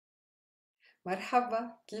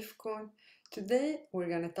مرحبا كيفكن؟ Today we're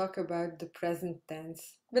going to talk about the present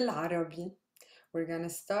tense بالعربي. We're going to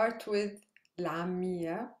start with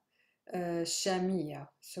العامية الشامية,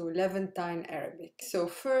 so Levantine Arabic. So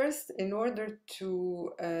first, in order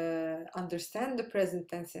to understand the present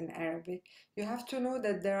tense in Arabic, you have to know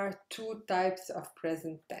that there are two types of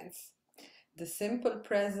present tense: the simple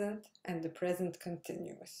present and the present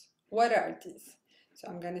continuous. What are these? So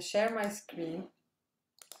I'm going to share my screen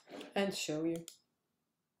and show you.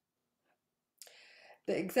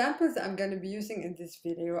 The examples I'm going to be using in this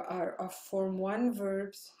video are of Form 1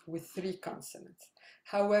 verbs with 3 consonants.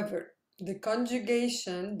 However, the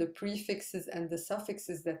conjugation, the prefixes and the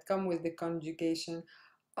suffixes that come with the conjugation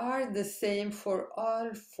are the same for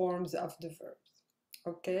all forms of the verbs.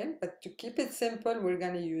 Okay, but to keep it simple, we're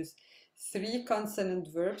going to use 3 consonant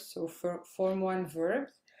verbs. So for Form 1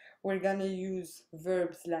 verbs, we're going to use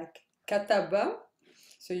verbs like kataba.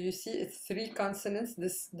 So you see it's 3 consonants.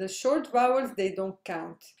 The short vowels, they don't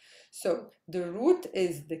count. So the root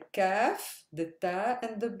is the kaf, the ta,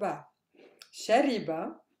 and the ba.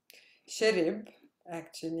 Shariba, shirib,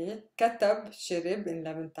 actually. Katab, shirib in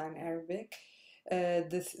Levantine Arabic.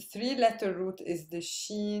 The 3-letter root is the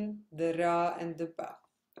sheen, the ra, and the ba.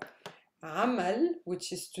 Amal,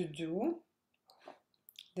 which is to do.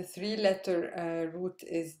 The 3-letter root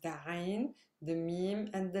is the ain, the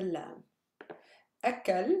mim, and the lam.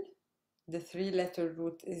 Akal, the 3-letter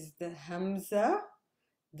root is the hamza,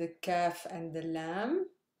 the kaf, and the lam.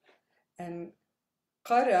 And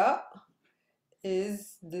qara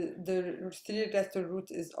is the 3-letter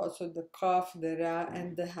root is also the qaf, the ra,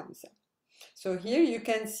 and the hamza. So here you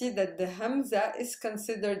can see that the hamza is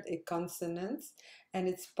considered a consonant and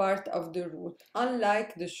it's part of the root.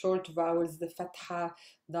 Unlike the short vowels, the fatha,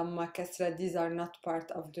 dhamma, kasra, these are not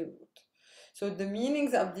part of the root. So the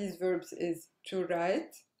meanings of these verbs is to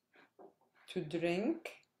write, to drink,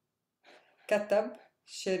 katab,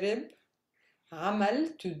 shirib, amal,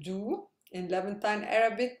 to do. In Levantine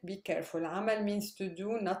Arabic, be careful. Amal means to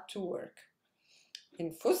do, not to work.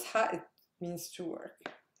 In Fusha, it means to work.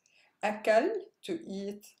 Akal, to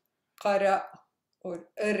eat. Qara, or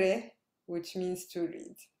ire, which means to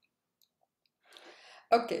read.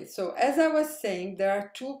 Okay, so as I was saying, there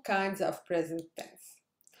are 2 kinds of present tense: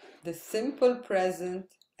 the simple present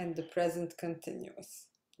and the present continuous.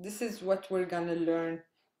 This is what we're going to learn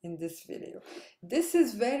in this video. This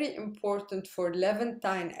is very important for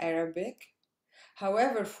Levantine Arabic.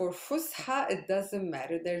 However, for Fusha, it doesn't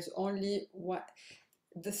matter. There's only one.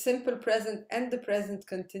 The simple present and the present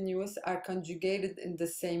continuous are conjugated in the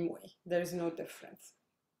same way. There's no difference.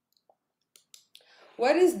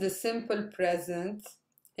 What is the simple present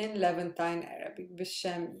in Levantine Arabic?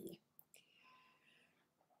 بالشامية.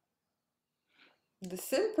 The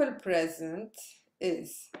simple present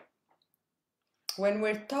is when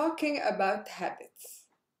we're talking about habits.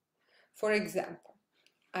 For example,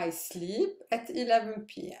 I sleep at 11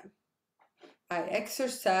 p.m. I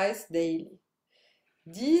exercise daily.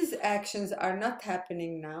 These actions are not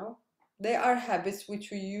happening now. They are habits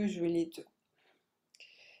which we usually do.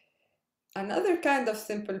 Another kind of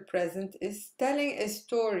simple present is telling a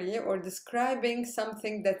story or describing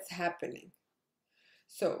something that's happening.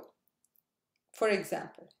 So, for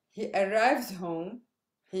example, he arrives home,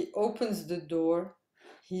 he opens the door,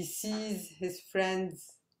 he sees his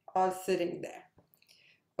friends all sitting there.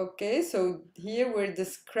 Okay, so here we're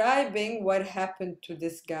describing what happened to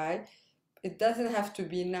this guy. It doesn't have to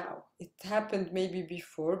be now. It happened maybe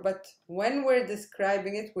before, but when we're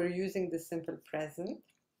describing it, we're using the simple present.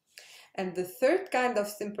 And the third kind of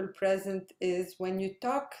simple present is when you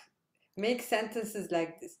make sentences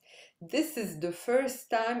like this. This is the first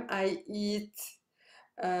time I eat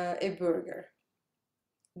a burger.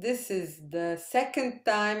 This is the second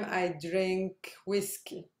time I drink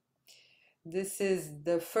whiskey. This is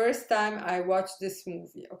the first time I watched this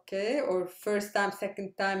movie, okay? Or first time,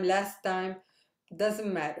 second time, last time,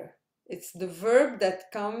 doesn't matter. It's the verb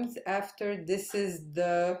that comes after this is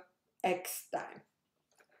the X time.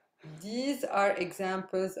 These are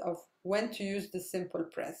examples of when to use the simple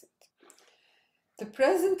present. The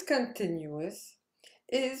present continuous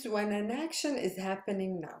is when an action is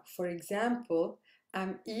happening now. For example,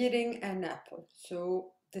 I'm eating an apple.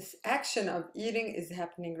 So this action of eating is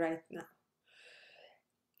happening right now.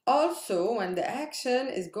 Also, when the action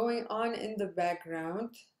is going on in the background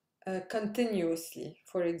continuously.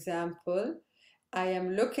 For example, I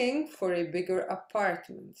am looking for a bigger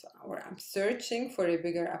apartment, or I'm searching for a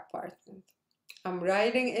bigger apartment. I'm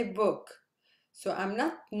writing a book. So I'm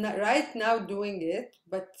not right now doing it,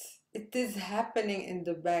 but it is happening in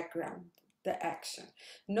the background. the action.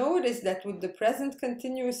 Notice that with the present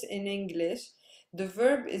continuous in English, the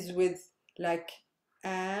verb is with like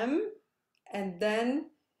am and then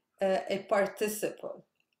a participle.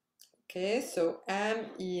 Okay, so am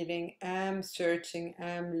eating, am searching,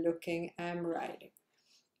 am looking, am writing.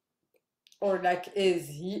 Or like is,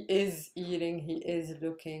 he is eating, he is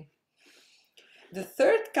looking. The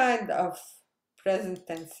third kind of present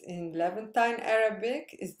tense in Levantine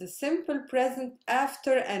Arabic is the simple present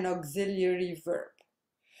after an auxiliary verb.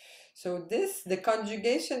 So the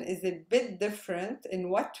conjugation is a bit different. In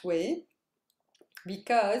what way?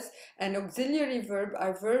 Because an auxiliary verb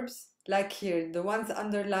are verbs like here, the ones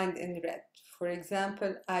underlined in red. For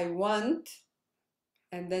example, I want,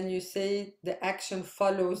 and then you say the action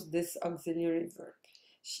follows this auxiliary verb.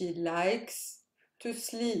 She likes to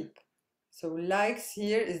sleep. So likes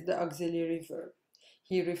here is the auxiliary verb.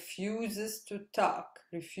 He refuses to talk.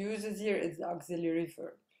 Refuses here is the auxiliary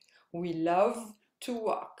verb. We love to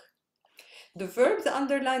walk. The verbs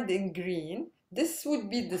underlined in green, this would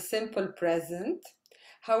be the simple present.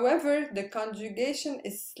 However, the conjugation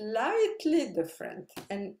is slightly different,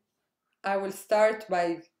 and I will start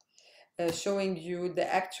by showing you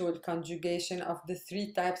the actual conjugation of the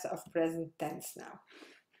three types of present tense now.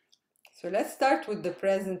 So let's start with the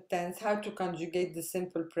present tense, how to conjugate the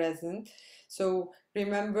simple present. So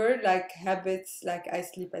remember, like habits like I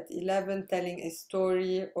sleep at 11, telling a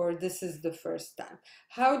story, or this is the first time.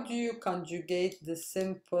 How do you conjugate the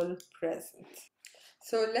simple present?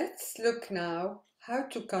 So let's look now how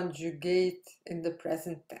to conjugate in the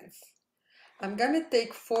present tense. I'm going to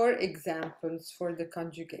take 4 examples for the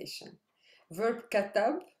conjugation. Verb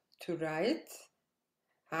katab, to write,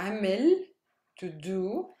 amil, to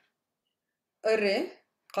do,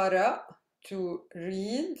 قرأ, to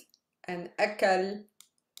read, and أكل,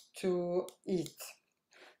 to eat.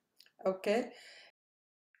 Okay?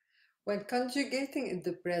 When conjugating in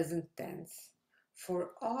the present tense,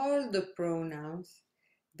 for all the pronouns,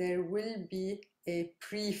 there will be a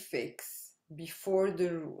prefix before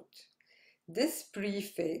the root. This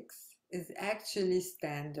prefix is actually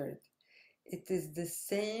standard. It is the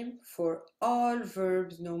same for all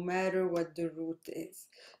verbs, no matter what the root is.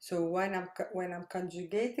 So when I'm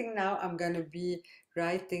conjugating now, I'm going to be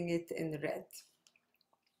writing it in red.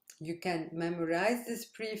 You can memorize this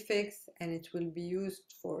prefix, and it will be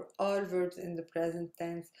used for all verbs in the present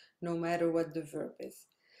tense, no matter what the verb is.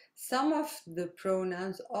 Some of the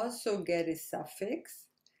pronouns also get a suffix.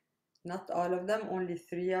 Not all of them, only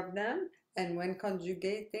 3 of them. And when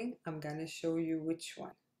conjugating, I'm going to show you which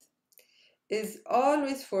one. Is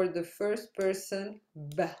always for the first person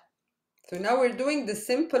b. So now we're doing the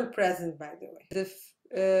simple present, by the way.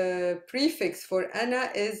 The prefix for ana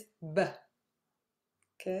is b.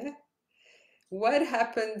 Okay. What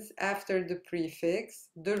happens after the prefix?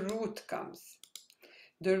 The root comes.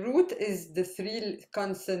 The root is the 3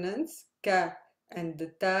 consonants, ka and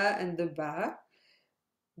the ta and the ba.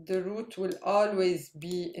 The root will always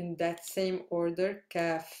be in that same order,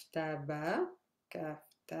 kaf, ta, ba, kaf,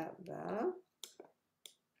 ta, ba.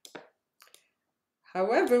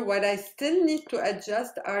 However, what I still need to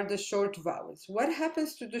adjust are the short vowels. What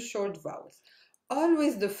happens to the short vowels?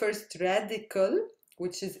 Always the first radical,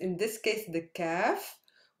 which is in this case the kaf,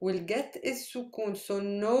 will get a sukun, so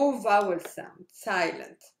no vowel sound,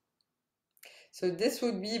 silent. So this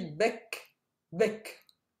would be bek, bek.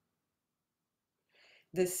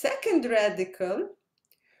 The second radical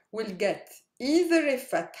will get either a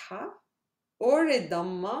fatha or a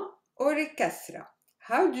damma or a kasra.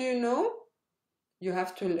 How do you know? You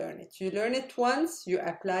have to learn it. You learn it once, you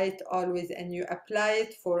apply it always, and you apply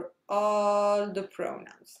it for all the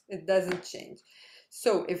pronouns. It doesn't change.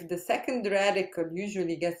 So if the second radical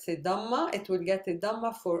usually gets a damma, it will get a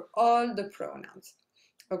damma for all the pronouns.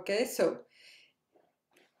 Okay, so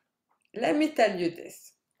let me tell you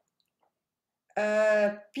this.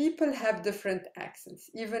 People have different accents,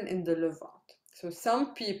 even in the Levant. So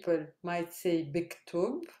some people might say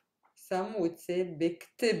biktub, some would say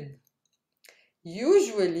biktib.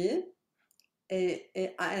 Usually,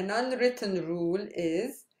 an unwritten rule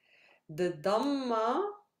is the damma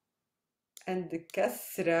and the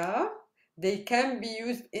kasra, they can be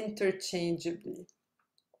used interchangeably.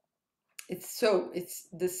 It's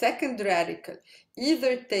the second radical.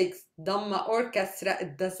 Either takes damma or kasra,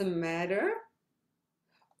 it doesn't matter,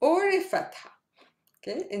 or a fatha.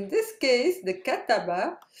 Okay, in this case, the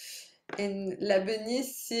kataba, in Lebanese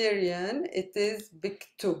Syrian, it is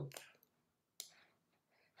biktub.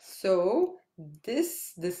 So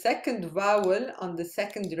the second vowel on the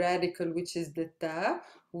second radical, which is the ta,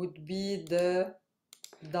 would be the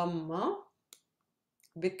damma,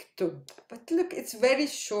 biktub. But look, it's very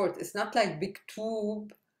short. It's not like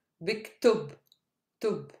biktub, biktub,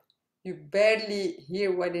 tub. You barely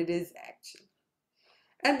hear what it is actually.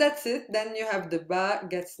 And that's it. Then you have the ba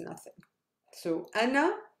gets nothing. So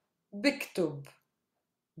أنا بكتب.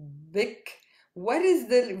 Bik. What is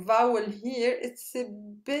the vowel here? It's a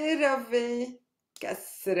bit of a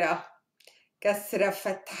kasra. Kasra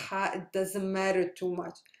fatha. It doesn't matter too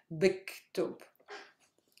much. Biktub.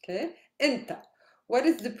 Okay. Inta. What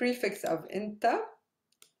is the prefix of inta?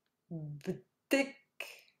 Btik.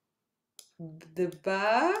 The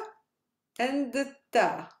ba and the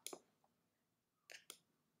ta.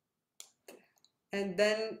 And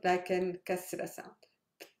then like an kasra sound.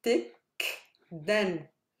 Btik. Then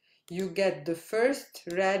you get the first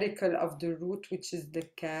radical of the root, which is the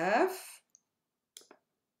kaf.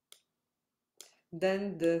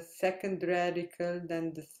 Then the second radical,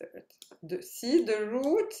 then the third. See, the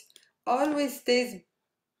root always stays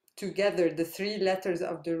together, the three letters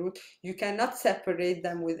of the root. You cannot separate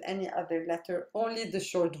them with any other letter, only the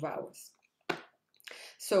short vowels.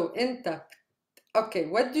 So, inta. Okay,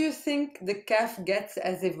 what do you think the kaf gets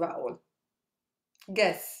as a vowel?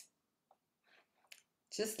 Guess.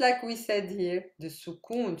 Just like we said here, the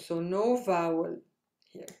sukun, so no vowel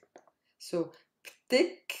here. So,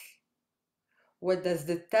 ptik. What does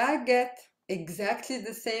the ta get? Exactly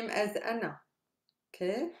the same as ana.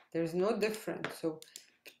 Okay, there's no difference. So,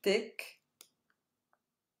 ptik,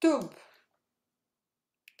 tub.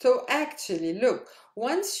 So actually, look,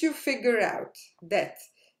 once you figure out that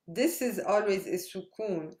this is always a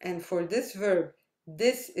sukun, and for this verb,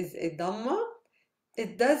 this is a dhamma,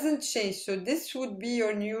 it doesn't change. So this would be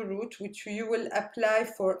your new root, which you will apply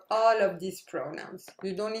for all of these pronouns.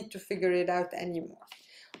 You don't need to figure it out anymore.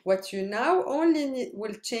 What you now only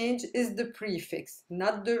will change is the prefix,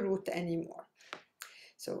 not the root anymore.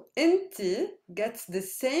 So inti gets the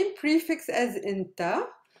same prefix as inta.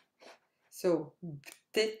 So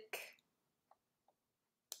btik,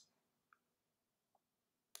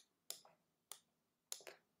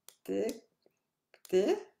 btik,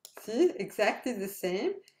 btik. See, exactly the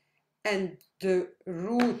same. And the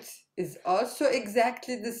root is also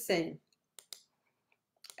exactly the same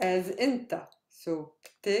as inta. So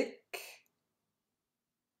btik,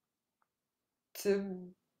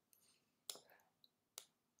 tib.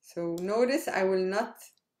 So notice I will not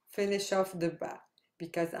finish off the ba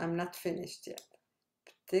because I'm not finished yet.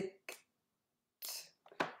 Btik.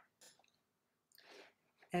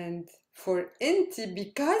 And for inti,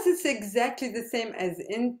 because it's exactly the same as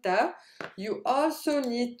inta, you also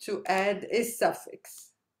need to add a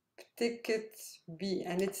suffix. Ptikit b,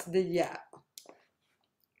 and it's the ya.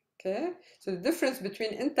 Okay, so the difference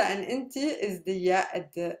between inta and inti is the ya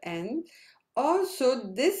at the end.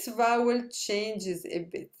 Also, this vowel changes a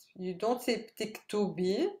bit. You don't say ptiktu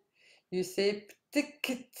b, you say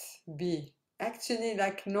ptikit b. Actually,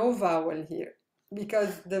 like no vowel here,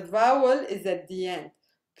 because the vowel is at the end.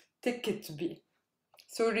 بتكتبي.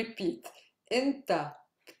 So repeat. أنت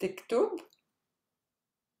بتكتب.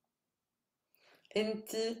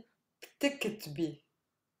 أنت بتكتبي.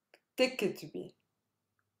 بتكتبي.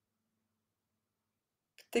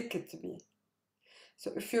 بتكتبي.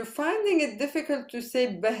 So if you're finding it difficult to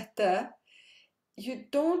say bahta, you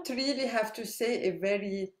don't really have to say a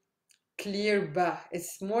very clear ba.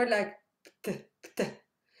 It's more like pt, pt.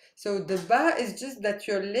 So the ba is just that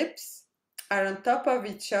your lips are on top of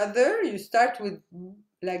each other. You start with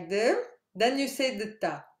like this, then you say the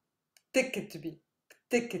ta. Tikitbi,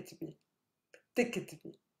 tikitbi,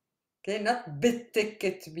 tikitbi. Okay, not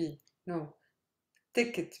bitikitbi. No,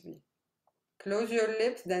 tikitbi. Close your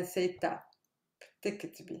lips, then say ta.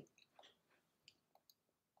 Tikitbi.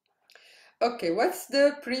 Okay, what's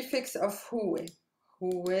the prefix of huwe?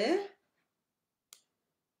 Huwe,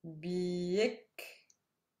 biyik.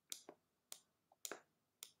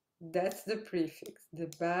 That's the prefix. The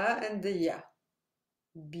ba and the ya.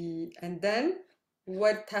 Bi, and then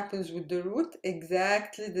what happens with the root?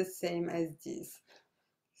 Exactly the same as these.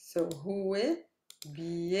 So huwe,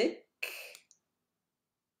 biyik.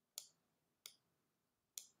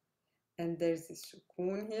 And there's a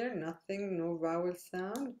sukun here, nothing, no vowel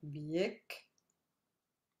sound. Biyik.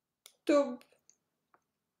 Tub.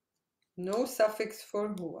 No suffix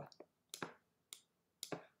for huwa.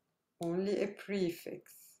 Only a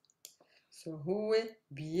prefix. So huwe,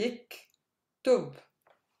 biyik, tub.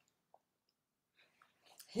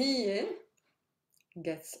 Here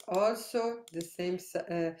gets also the same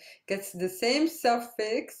gets the same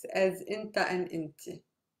suffix as inta and inti.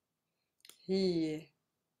 Here,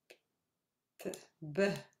 t, b,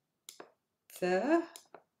 t,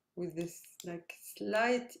 with this like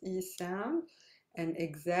slight e sound, and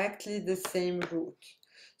exactly the same root.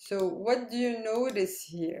 So what do you notice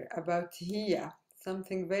here about hiya?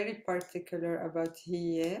 Something very particular about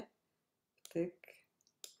hiya.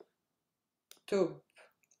 Tiktub.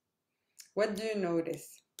 What do you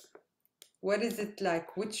notice? What is it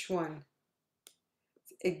like? Which one?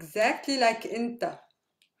 It's exactly like inta.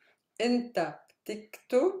 Inta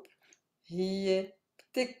بتكتب, هي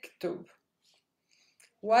بتكتب.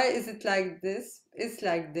 Why is it like this? It's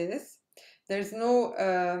like this. There's no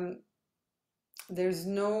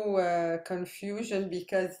confusion,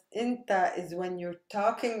 because inta is when you're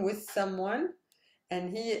talking with someone, and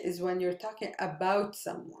he is when you're talking about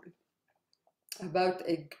someone, about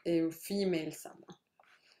a female someone.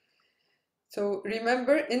 So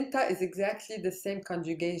remember, inta is exactly the same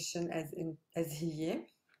conjugation as hiya.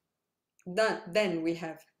 Then we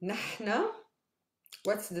have nahna.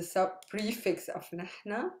 What's the prefix of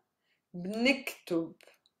nahna? بنكتب.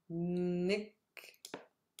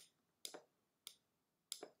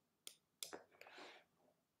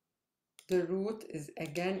 The root is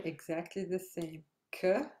again exactly the same.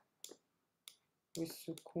 K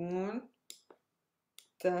والسكون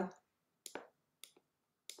ت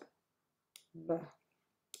ب.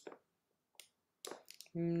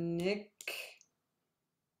 نكتب.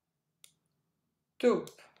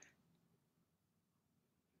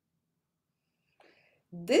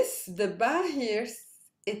 The ba here,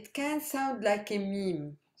 it can sound like a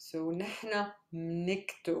meme. So نحن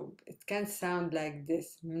بنكتب. It can sound like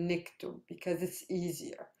this, بنكتب, because it's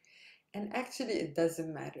easier. And actually it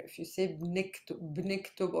doesn't matter. If you say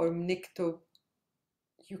بنكتب or بنكتب,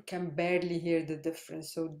 you can barely hear the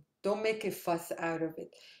difference. So don't make a fuss out of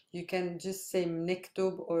it. You can just say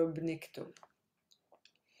بنكتب or بنكتب.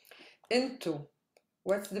 Into.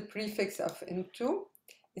 What's the prefix of into?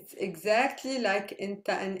 It's exactly like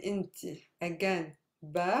inta and inti. Again,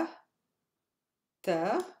 ba,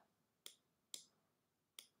 ta,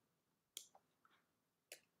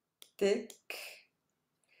 tik.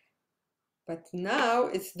 But now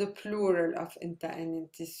it's the plural of inta and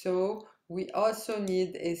inti. So we also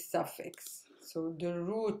need a suffix. So the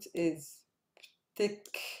root is tik.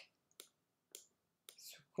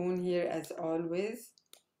 Sukun here as always.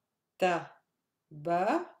 Ta,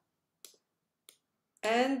 ba.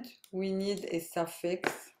 And we need a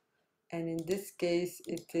suffix. And in this case,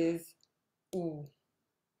 it is u,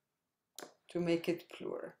 to make it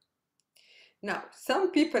plural. Now, some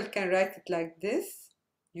people can write it like this.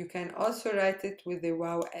 You can also write it with a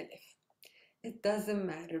waw alif. It doesn't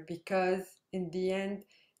matter, because in the end,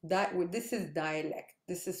 this is dialect.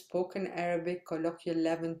 This is spoken Arabic, colloquial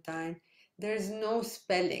Levantine. There's no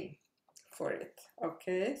spelling for it,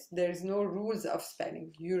 okay? There's no rules of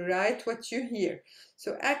spelling. You write what you hear.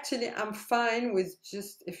 So actually, I'm fine with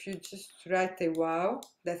if you just write a waw,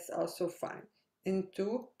 that's also fine.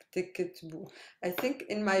 Into بتكتبوا. I think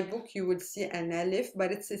in my book you will see an alif,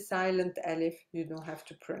 but it's a silent alif. You don't have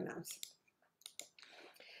to pronounce it.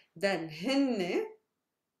 Then henne.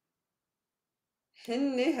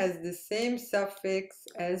 Henne has the same suffix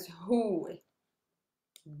as huwa.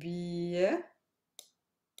 Biye.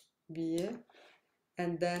 Biye.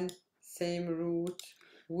 And then same root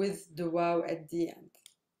with the waw at the end.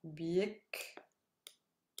 Bik.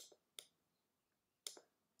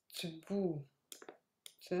 Tbu.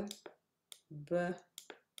 B.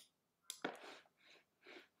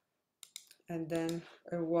 And then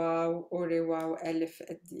a waw or a waw alif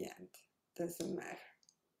at the end. Doesn't matter.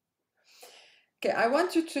 Okay, I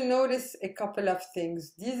want you to notice a couple of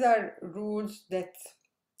things. These are rules that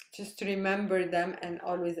just remember them and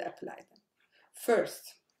always apply them.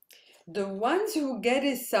 First, the ones who get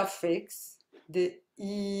a suffix, the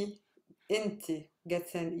I, inti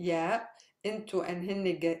gets an ya, into and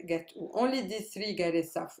hinne get u. Only these three get a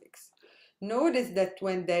suffix. Notice that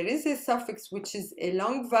when there is a suffix which is a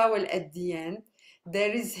long vowel at the end,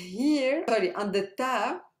 there is here, sorry, on the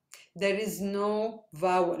ta, there is no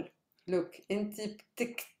vowel. Look, inti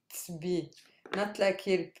ptiktbi, not like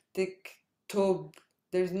here ptiktob.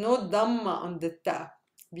 There's no dhamma on the ta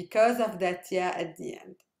because of that ya at the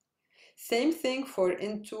end. Same thing for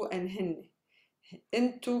into and hinne.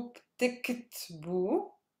 Into ptiktbu,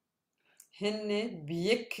 hinne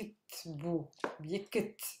byiktbu,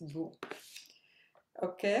 byiktbu.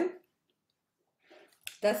 Okay?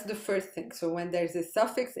 That's the first thing. So when there's a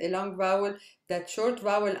suffix, a long vowel, that short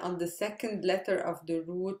vowel on the second letter of the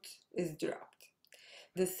root is dropped.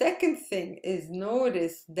 The second thing is,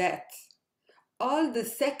 notice that all the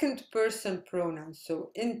second person pronouns,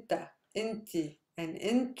 so inta, inti, and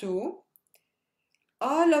into,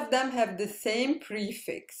 all of them have the same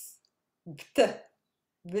prefix. Bt,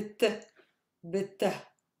 bt, bita.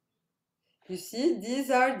 You see, these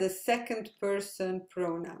are the second person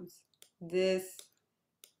pronouns. This,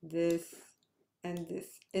 and this.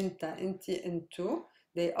 Inta, inti, intu.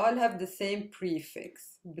 They all have the same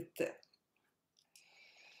prefix. بت.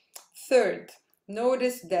 Third,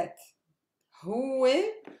 notice that هو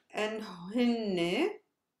and هن,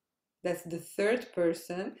 that's the third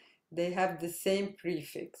person, they have the same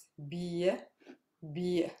prefix. بي,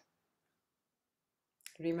 بي.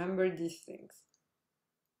 Remember these things.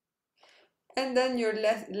 And then you're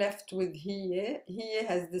left with هي. هي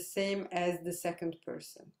has the same as the second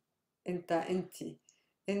person. Inta, inti,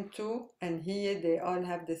 intu, and هي, they all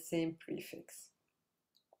have the same prefix.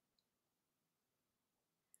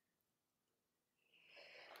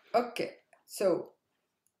 Okay, so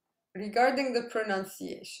regarding the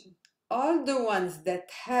pronunciation, all the ones that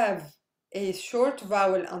have a short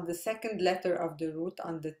vowel on the second letter of the root,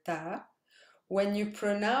 on the ta, when you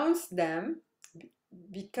pronounce them,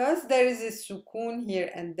 because there is a sukun here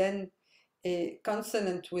and then a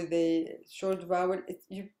consonant with a short vowel,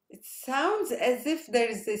 it sounds as if there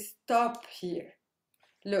is a stop here.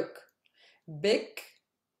 Look, bik,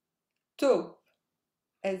 tub,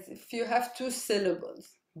 as if you have two syllables.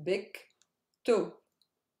 Bik, tub.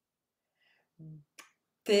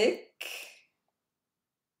 Tik,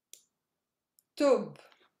 tub.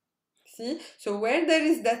 See? So where there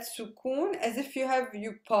is that sukun, as if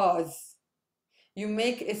you pause. You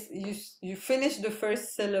make you finish the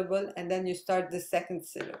first syllable and then you start the second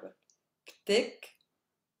syllable. Tik,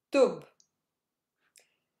 tub.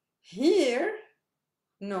 Here,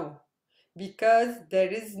 no, because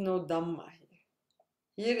there is no dhamma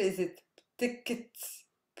here. Here is it ptikit,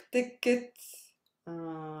 ptikit.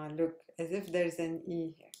 Look, as if there's an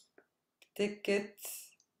E here. Ptikit,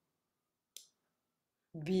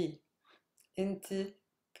 B. Inti,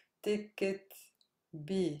 ptikit,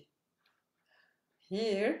 B.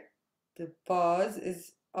 Here, the pause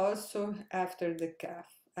is also after the kaf,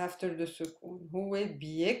 after the sukun. Huwa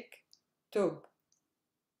biyek, tub.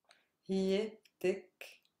 هي تك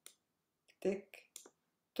تك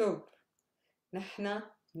تب. نحن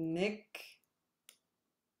نك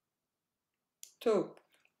tub.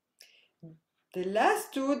 The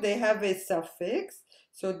last two, they have a suffix,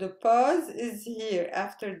 so the pause is here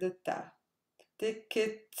after the ta.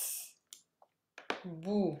 Tikit,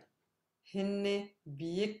 bu. Hinne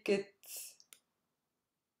biyekit,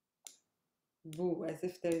 bu, as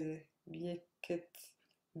if there is a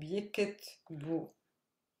biyekit, bu.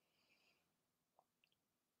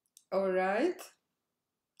 All right,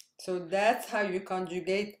 so that's how you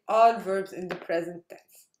conjugate all verbs in the present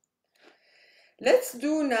tense. Let's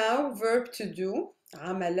do now verb to do,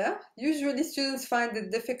 عمل. Usually students find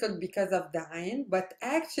it difficult because of the ayn, but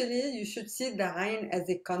actually you should see the ayn as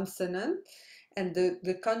a consonant, and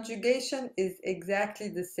the conjugation is exactly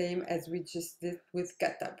the same as we just did with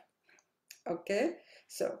katab. Okay,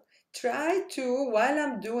 so try to, while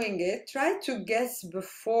I'm doing it, try to guess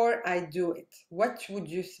before I do it. What would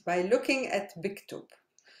you, by looking at biktub.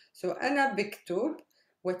 So ana biktub,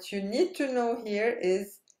 what you need to know here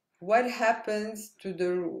is what happens to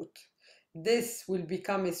the root. This will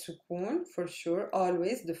become a sukun for sure,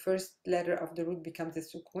 always. The first letter of the root becomes a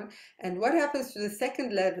sukun. And what happens to the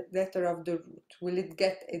second letter of the root? Will it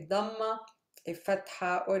get a dhamma, a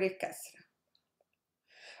fatha, or a kasra?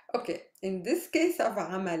 Okay, in this case of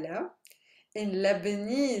amala, in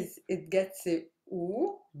Lebanese it gets a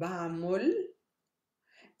u, ba'mul,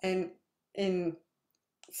 and in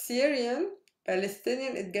Syrian,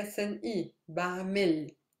 Palestinian, it gets an e,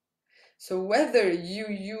 ba'mil. So whether you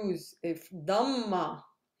use a dhamma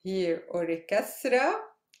here or a kasra,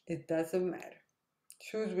 it doesn't matter.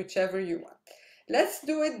 Choose whichever you want. Let's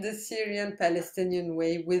do it the Syrian Palestinian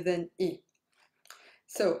way with an e.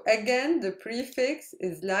 So again, the prefix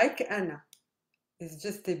is like ana. It's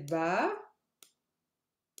just a ba,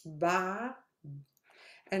 ba,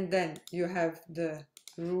 and then you have the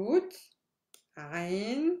root,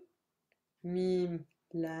 ain, mim,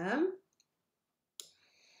 lam,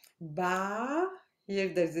 ba, here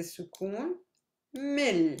there's a sukun,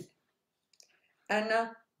 mil.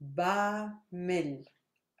 Ana ba mil.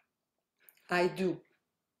 I do.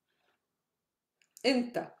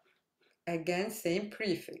 Inta. Again, same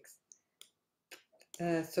prefix.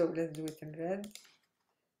 So let's do it in red.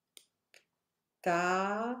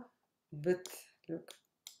 Ta, bit, look,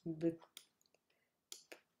 bit,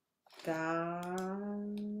 ta,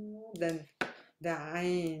 then the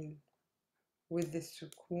ain with the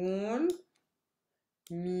sukun,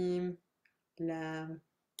 mim, lam,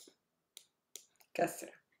 kasra.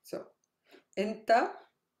 So, inta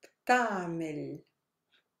ta'mil.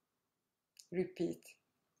 Repeat.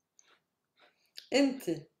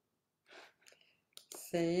 Inti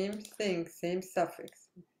same thing, same suffix.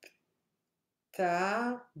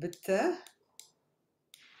 Ta, bta,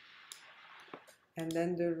 and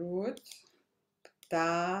then the root.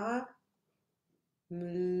 Ta,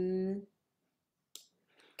 ml.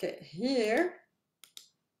 Okay, here,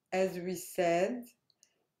 as we said,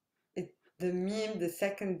 the meme, the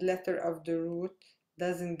second letter of the root,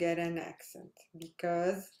 doesn't get an accent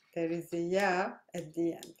because there is a ya at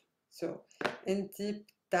the end. So, inti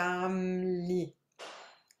btamli,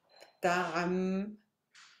 btam,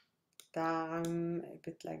 btam, a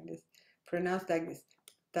bit like this, pronounced like this,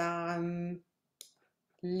 btamli,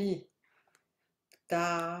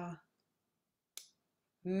 btamil.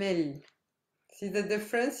 See the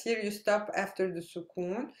difference? Here you stop after the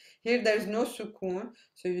sukoon. Here there's no sukoon,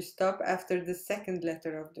 so you stop after the second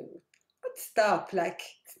letter of the root. But stop, like,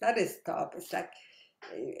 it's not a stop, it's like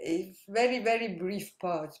a very, very brief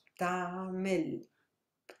pause. Btamil,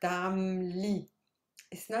 btamli.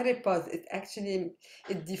 It's not a pause, it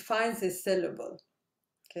defines a syllable.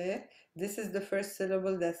 Okay? This is the first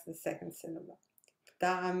syllable, that's the second syllable.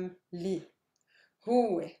 Btamli.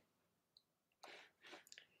 Huwe.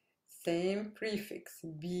 Same prefix,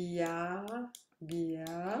 bia,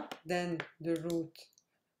 bia, then the root,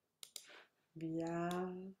 bia,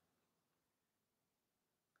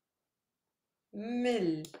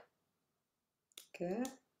 mil, okay,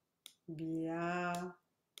 bia,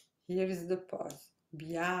 here is the pause,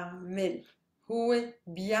 bia, mil, huwe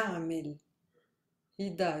biamil, he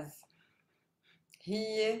does,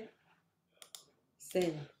 he,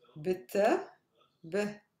 same, bita,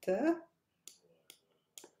 bita,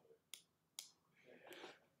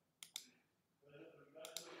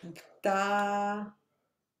 bta,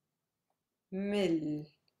 mil,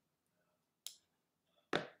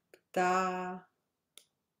 bta,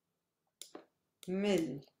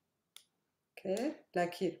 mil, okay,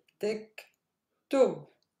 like here, tik, tub,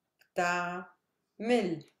 bta,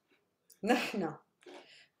 mil, نحن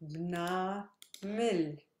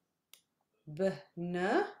بنعمل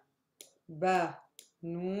بنا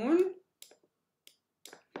بنون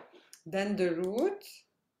then the root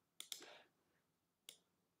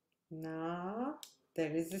na,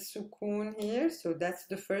 there is a sukoon here, so that's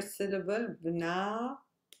the first syllable, بنعمل,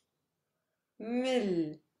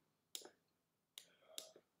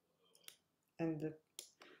 and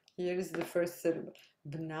here is the first syllable,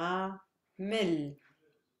 بنعمل.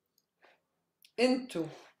 Into,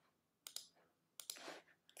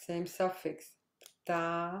 same suffix,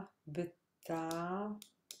 ta, bta, ta,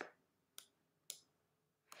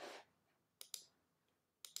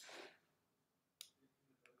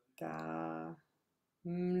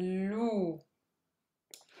 mlu,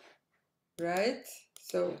 right?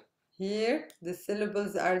 So here the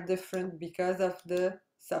syllables are different because of the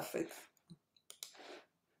suffix.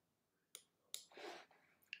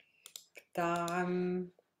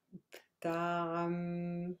 Btam,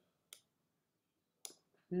 btam,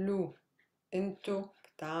 lu, into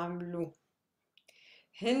btamlu.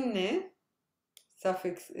 Hinne,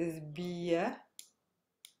 suffix is biya.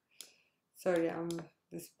 Sorry,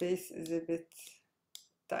 the space is a bit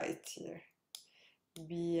tight here.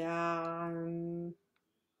 Biam,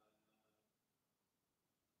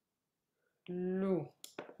 lu.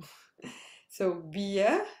 So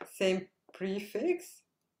biya, same prefix,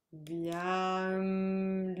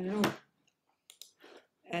 biamlu.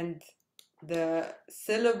 And the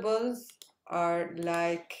syllables are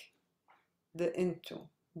like the into.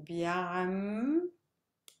 Biamlu.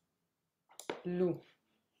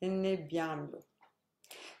 Hinne biamlu.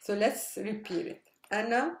 So let's repeat it.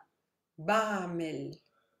 Ana بعمل.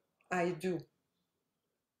 I do.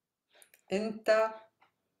 أنت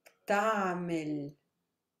تعمل.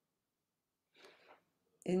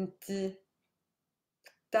 أنت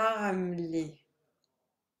تعملي.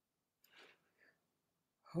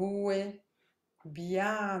 هو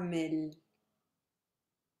بيعمل.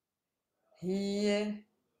 هي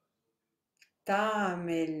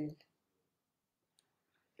تعمل.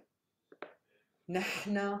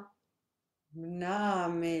 نحن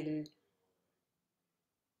بنعمل.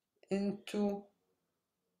 انتو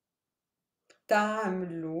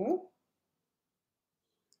بتعملوا.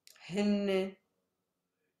 هن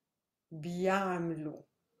بيعملوا.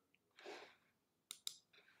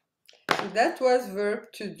 So that was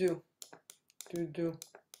verb to do. To do.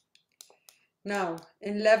 Now,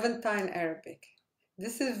 in Levantine Arabic,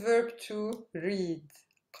 this is verb to read.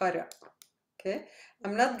 قرأ. Okay,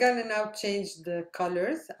 I'm not gonna now change the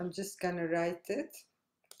colors. I'm just gonna write it.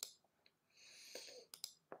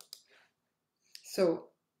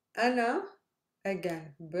 So, أنا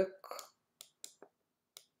again بق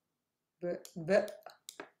ب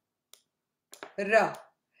ra.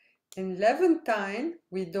 In Levantine,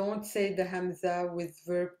 we don't say the hamza with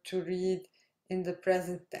verb to read in the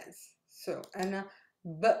present tense. So, أنا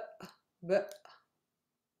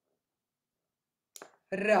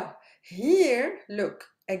ra. Here, look,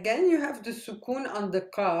 again you have the sukun on the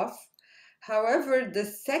kaf. However, the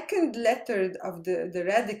second letter of the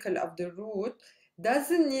radical of the root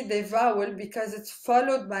doesn't need a vowel because it's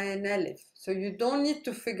followed by an alif. So you don't need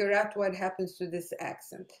to figure out what happens to this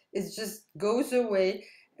accent. It just goes away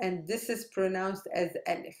and this is pronounced as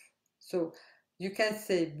alif. So you can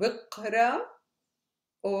say bqra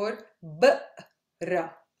or bra.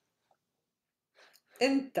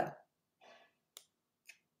 Inta.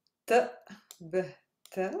 T, b,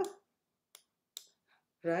 t,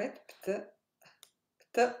 right? T,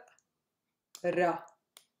 t, ra.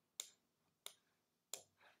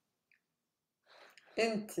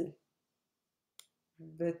 Inti.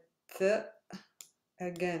 Bit,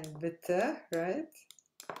 again, bit, right?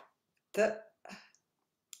 T,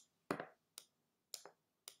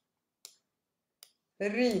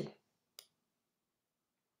 ri.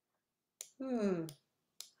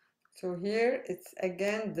 So here it's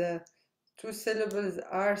again the two syllables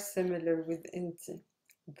are similar with inti.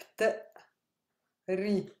 Bit,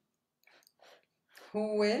 ri.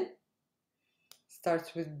 Huwe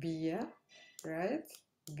starts with biya, right?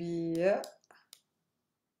 Biya,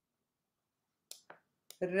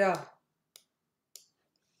 ra.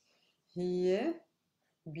 Hiye,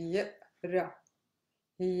 biya, ra.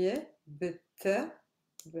 Hiye, bit,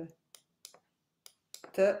 bit,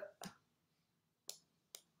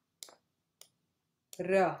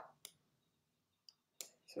 ra.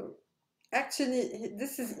 So actually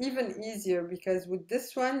this is even easier because with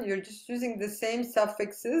this one you're just using the same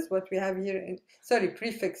suffixes what we have here in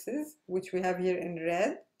prefixes which we have here in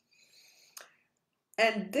red,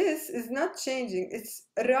 and this is not changing. It's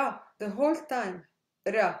ra the whole time.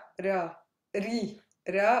 Ra, ra, ri,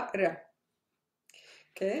 ra, ra.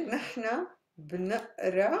 Okay, نحن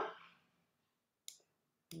بنقرا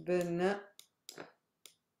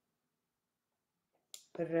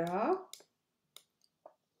ra.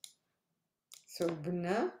 So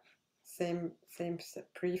bna, same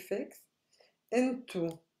prefix.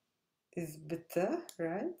 Into is bta,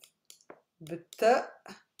 right? Bta.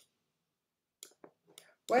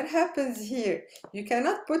 What happens here? You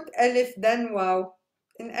cannot put alif then waw.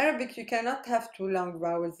 In Arabic, you cannot have two long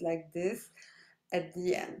vowels like this at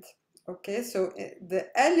the end. Okay, so the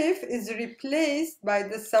alif is replaced by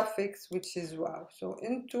the suffix which is waw. So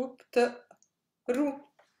into pt, ru.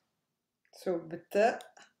 So pt,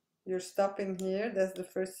 you're stopping here. That's the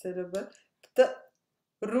first syllable. Pt,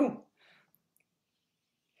 ru.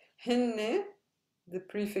 Hinne, the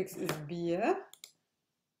prefix is biya,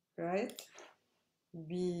 right?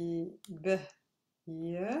 B, b,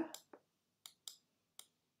 yeah.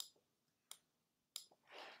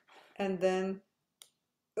 And then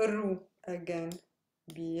ru again.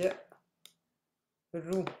 Biya,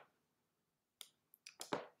 ru.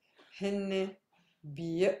 Hinne,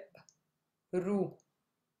 biya, ru.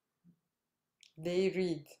 They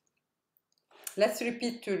read. Let's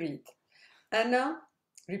repeat to read. Ana,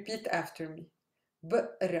 repeat after me.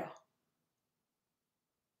 بقرا.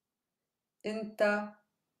 انت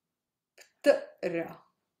بتقرا.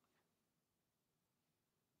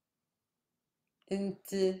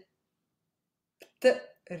 انت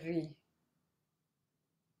بتقري.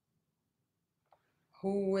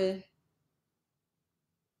 هو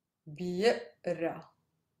بيقرا.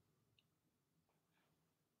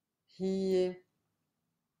 هي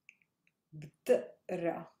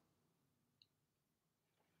بتقرا.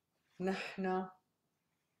 نحن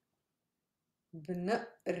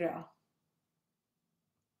بنقرا.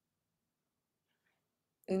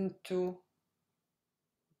 انتو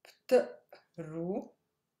بتقروا.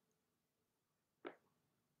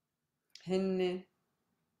 هن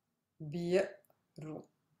بيقروا.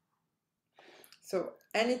 So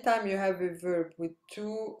anytime you have a verb with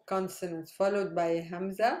two consonants followed by a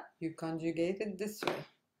hamza, you conjugate it this way.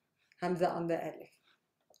 Hamza on the alif.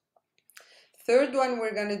 Third one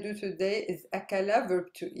we're going to do today is akala,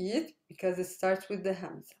 verb to eat, because it starts with the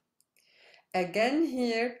hamza. Again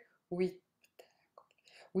here,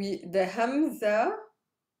 the hamza,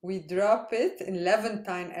 we drop it in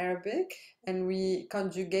Levantine Arabic and we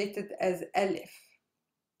conjugate it as alif.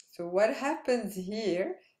 So what happens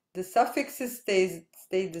here, the suffixes stay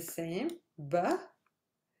the same, ba,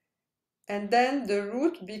 and then the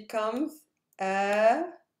root becomes a,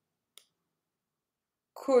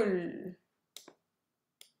 kul,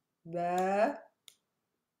 ba,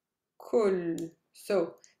 kul.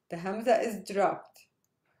 So the hamza is dropped.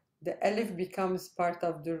 the alif becomes part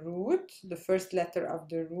of the root, the first letter of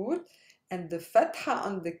the root, and the fatha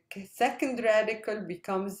on the second radical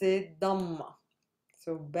becomes a dhamma.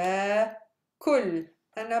 So باكل,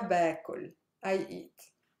 أنا باكل, I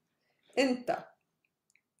eat. أنت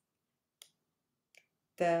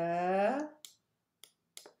تاكل.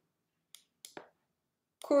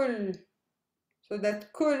 So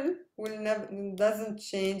that kul will never, doesn't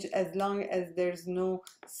change as long as there's no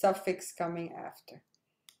suffix coming after.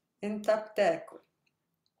 أنت بتاكل.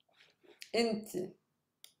 أنتِ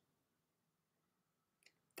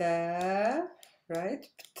تا, right?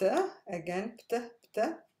 بتا, again بتا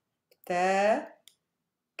بتا.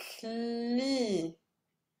 تاكلي.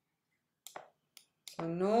 So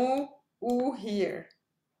no u here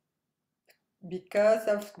because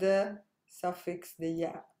of the suffix the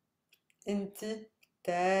ya. أنتِ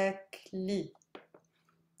تاكلي.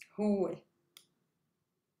 هو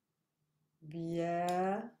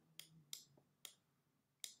بياكل.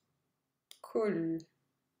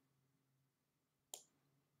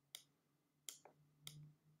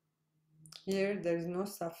 Here there's no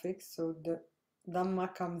suffix, so the dhamma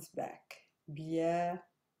comes back.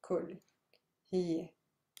 بياكل. هي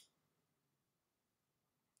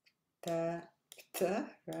تا بتا,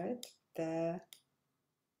 right? تاكل.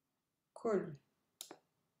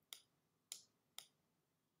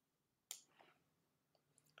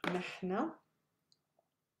 نحن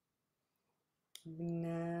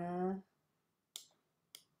بناكل.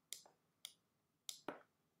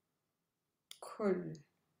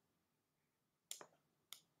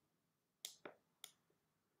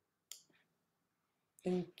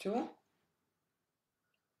 انتو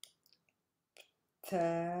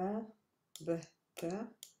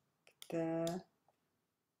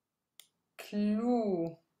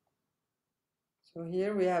تاكلوا. So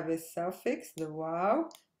here we have a suffix, the wow.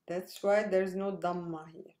 That's why there's no dhamma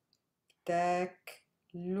here.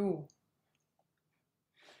 تاكلوا.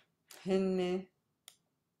 هن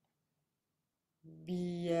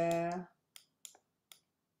بياكلوا.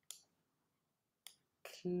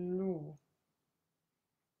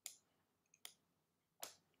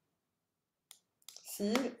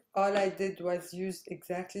 See, all I did was use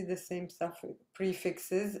exactly the same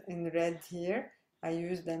prefixes in red here. I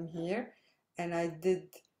used them here, and I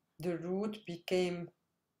did the root became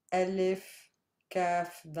alif,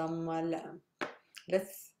 kaf, dhamma, lam.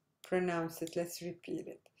 Let's pronounce it. Let's repeat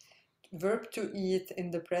it. Verb to eat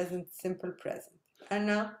in the present, simple present.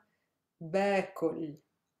 أنا باكل.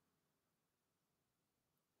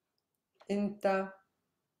 أنت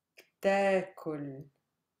تاكل.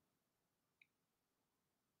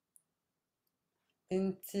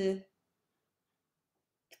 أنتِ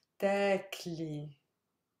تاكلي.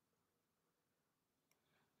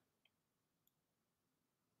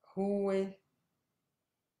 هو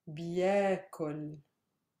بياكل.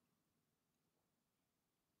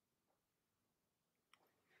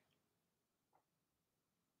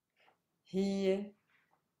 هي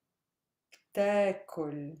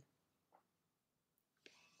تاكل.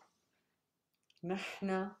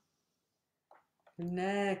 نحن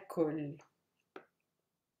ناكل.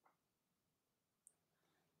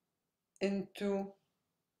 انتو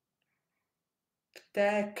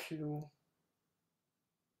بتاكلوا.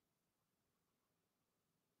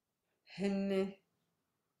 هن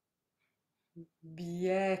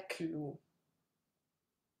بياكلوا.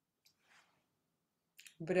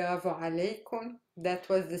 برافو عليكم. That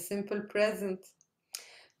was the simple present.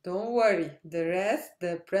 Don't worry, the rest,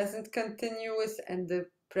 the present continuous and the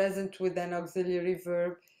present with an auxiliary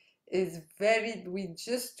verb is we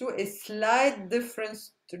just do a slight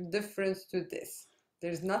difference to this.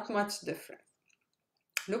 There's not much difference.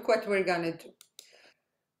 Look what we're gonna do.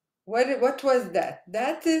 What was that?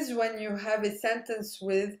 That is when you have a sentence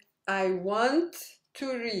with I want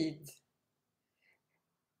to read.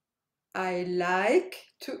 I like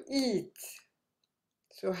to eat.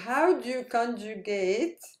 So how do you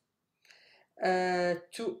conjugate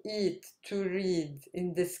to eat, to read?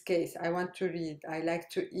 In this case, I want to read. I like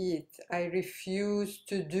to eat. I refuse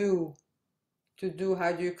to do. To do,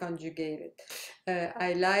 how do you conjugate it?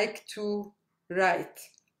 I like to write.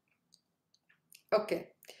 Okay,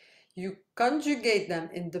 you conjugate them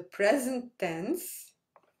in the present tense,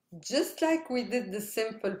 just like we did the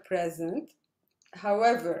simple present.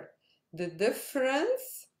 However, the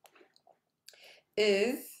difference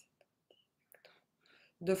is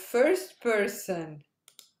the first person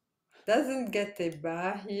doesn't get a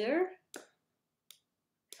ba here,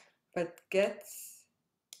 but gets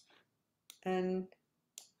an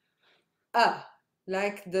a,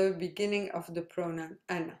 like the beginning of the pronoun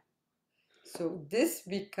ana. So this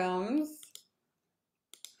becomes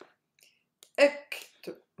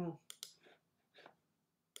اكتب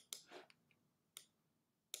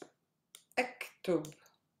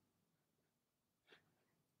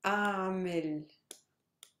أعمل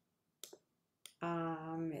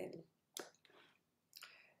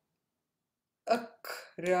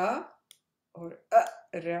أقرأ or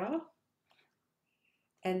أقرأ,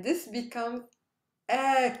 and this becomes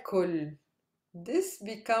آكل. This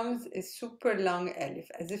becomes a super long alif,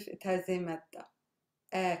 as if it has a madda.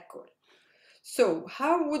 آكل. So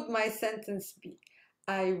how would my sentence be?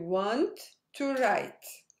 I want to write.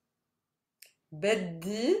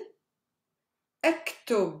 بدي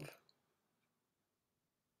أكتب.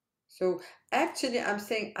 So actually I'm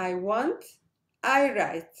saying I want, I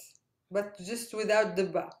write, but just without the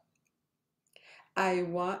ba. I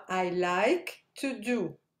like to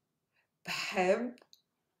do. بحب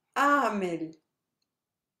أعمل.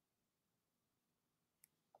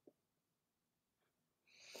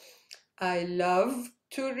 I love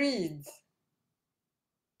to read.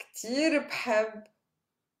 كتير بحب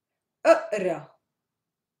أقرأ.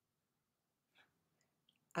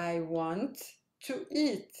 I want to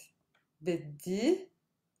eat. بدي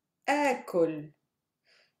آكل.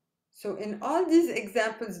 So in all these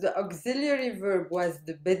examples, the auxiliary verb was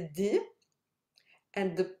the بدي,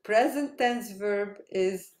 and the present tense verb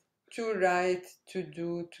is to write, to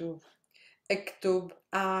do, to اكتب,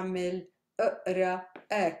 أعمل, أقرأ,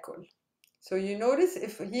 آكل. So you notice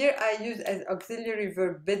if here I use as auxiliary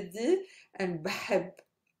verb بدي and بحب.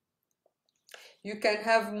 You can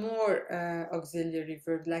have more auxiliary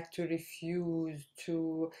verbs like to refuse,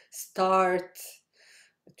 to start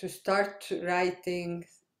writing.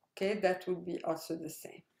 Okay, that would be also the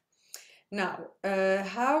same. Now,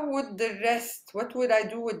 how would the rest, what would I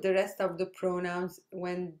do with the rest of the pronouns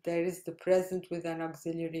when there is the present with an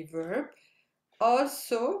auxiliary verb?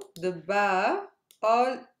 Also, the ba,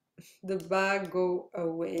 all the ba go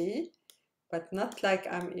away, but not like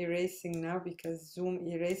I'm erasing now because Zoom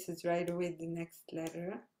erases right away the next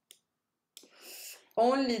letter.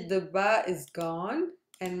 Only the ba is gone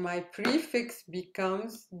and my prefix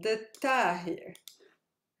becomes the ta here,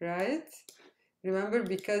 right? Remember,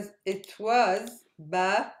 because it was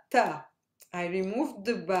ba ta. I removed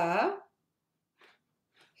the ba.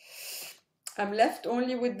 I'm left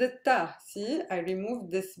only with the ta. See, I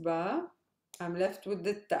removed this ba. I'm left with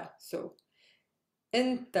the ta. So,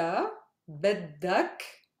 انت بدك,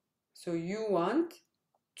 so you want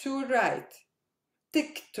to write.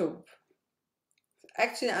 تكتب.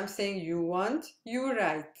 Actually, I'm saying you want, you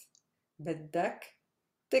write. بدك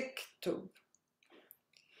تكتب.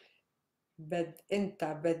 انت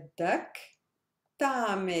بدك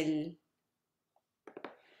تعمل.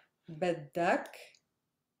 بدك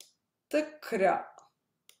تقرأ.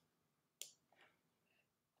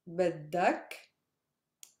 بدك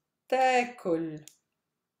تاكل.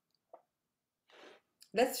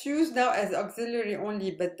 Let's use now as auxiliary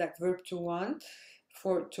only بدك, verb to want,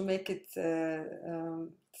 to make it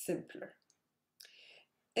simpler.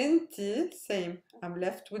 انتي, same, I'm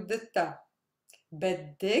left with the ta.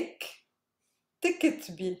 بدك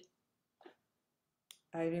تكتبي.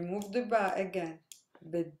 I remove the ba again.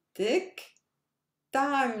 بدك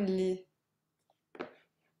تعملي.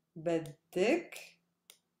 بدك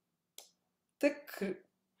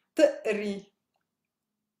تقري.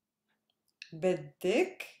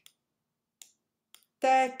 بدك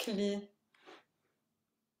تاكلي.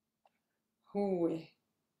 هو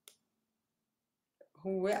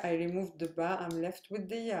I removed the ba, I'm left with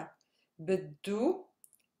the ya. بدو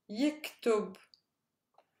يكتب.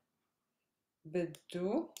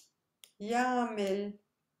 بدو يعمل.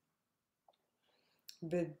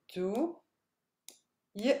 بدو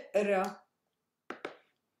يقرأ.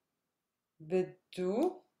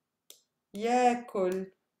 بدو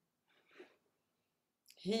ياكل.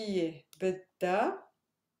 هي بدها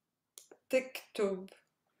تكتب.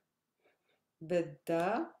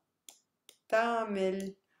 بدها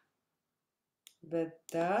تعمل.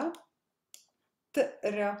 بدها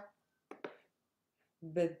تقرأ.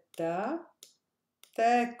 بدها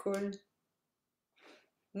تاكل.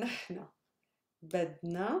 نحن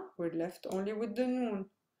بدنا, we're left only with the noon.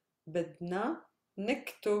 بدنا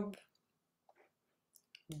نكتب.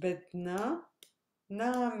 بدنا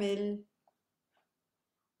نعمل.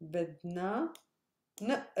 بدنا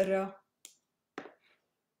نقرأ.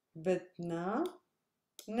 بدنا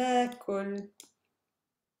ناكل.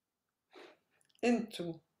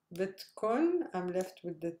 انتو بدكن, I'm left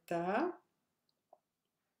with the ta.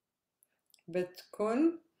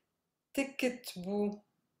 بدكن تكتبوا.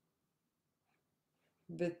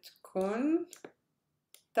 بدكن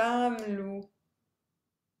تعملوا.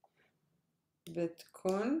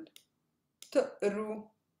 بدكن تقروا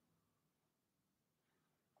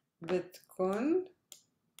بدكن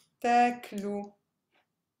تاكلوا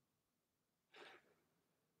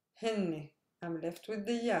هن I'm left with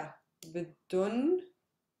the يا بدن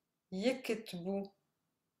يكتبوا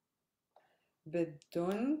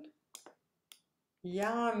بدن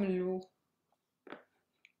يعملوا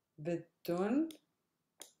بدن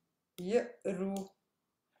يقروا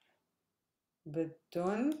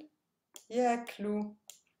بدن ياكلوا.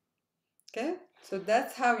 Okay, so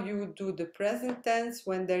that's how you do the present tense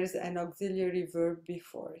when there's an auxiliary verb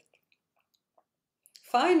before it.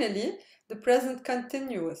 Finally, the present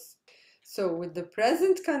continuous. So with the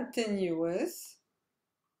present continuous,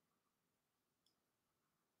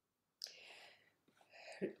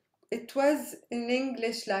 it was in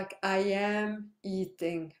English like I am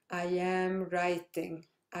eating, I am writing,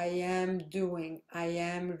 I am doing, I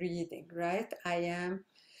am reading, right? I am.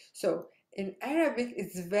 So in Arabic,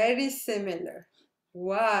 it's very similar.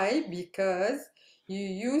 Why? Because you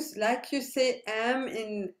use, like you say am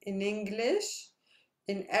in English,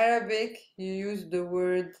 in Arabic, you use the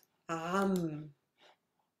word am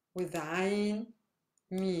with ayn,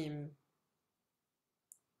 mim.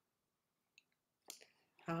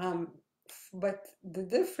 But the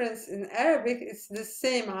difference in Arabic is the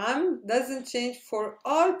same. Am doesn't change for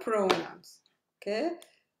all pronouns. Okay?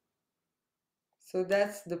 So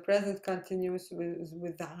that's the present continuous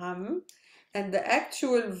with am. And the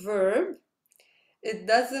actual verb, it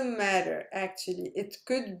doesn't matter actually. It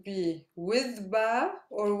could be with ba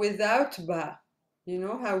or without ba. You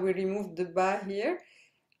know how we removed the ba here?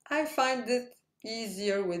 I find it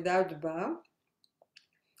easier without ba.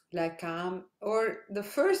 Like or the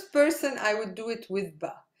first person I would do it with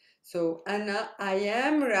ba. So أنا I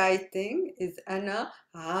am writing is أنا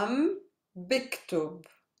عم بكتب.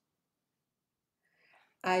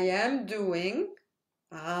 I am doing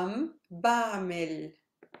عم بعمل.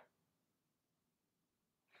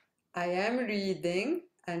 I am reading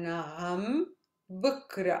أنا عم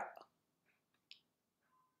بقرأ.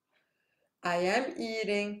 I am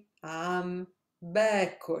eating عم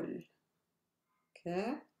باكل.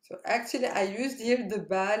 Okay, so actually I used here the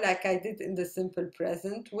ba like I did in the simple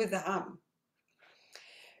present with am.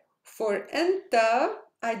 For enta,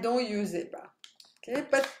 I don't use a ba. Okay,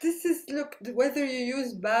 but this is, look, whether you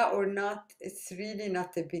use ba or not, it's really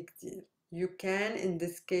not a big deal. You can in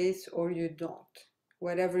this case or you don't.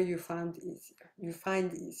 Whatever you find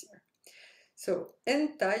easier. So,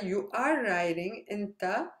 enta, you are writing,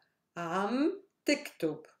 enta am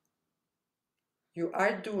تكتب. You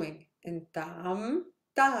are doing, enta am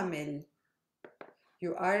تعمل.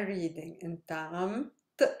 You are reading, enta am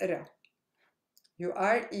تقرأ. You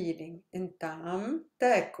are eating, انت عم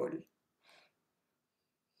تاكل.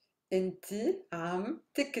 انتي عم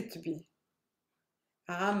تكتبي.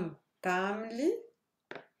 عم تعملي.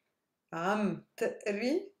 عم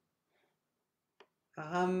تقري.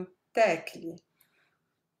 عم تاكلي.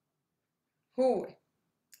 هو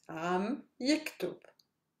عم يكتب.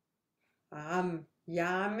 عم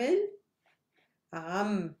يعمل.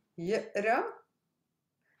 عم يقرأ.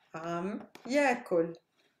 عم ياكل.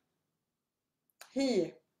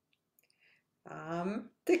 هي عم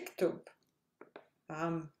تكتب.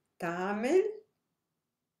 عم تعمل.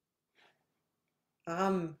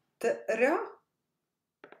 عم تقرأ.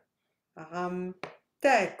 عم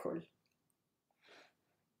تاكل.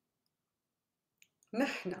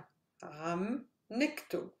 نحن عم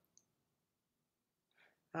نكتب.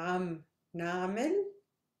 عم نعمل.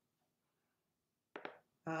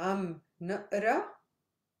 عم نقرأ.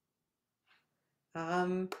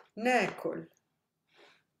 عم ناكل.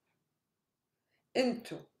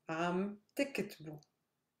 انتو عم تكتبوا.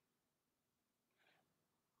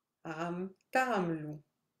 عم تعملوا.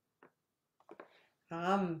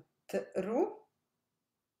 عم تقروا.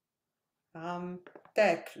 عم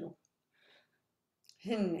تاكلوا.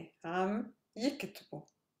 هن عم يكتبوا.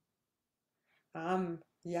 عم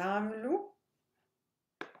يعملوا.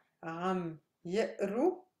 عم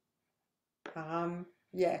يقروا. عم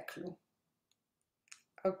ياكلوا.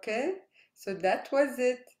 Okay, so that was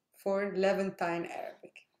it for Levantine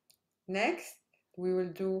Arabic. Next, we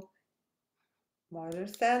will do Modern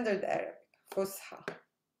Standard Arabic, Fusha.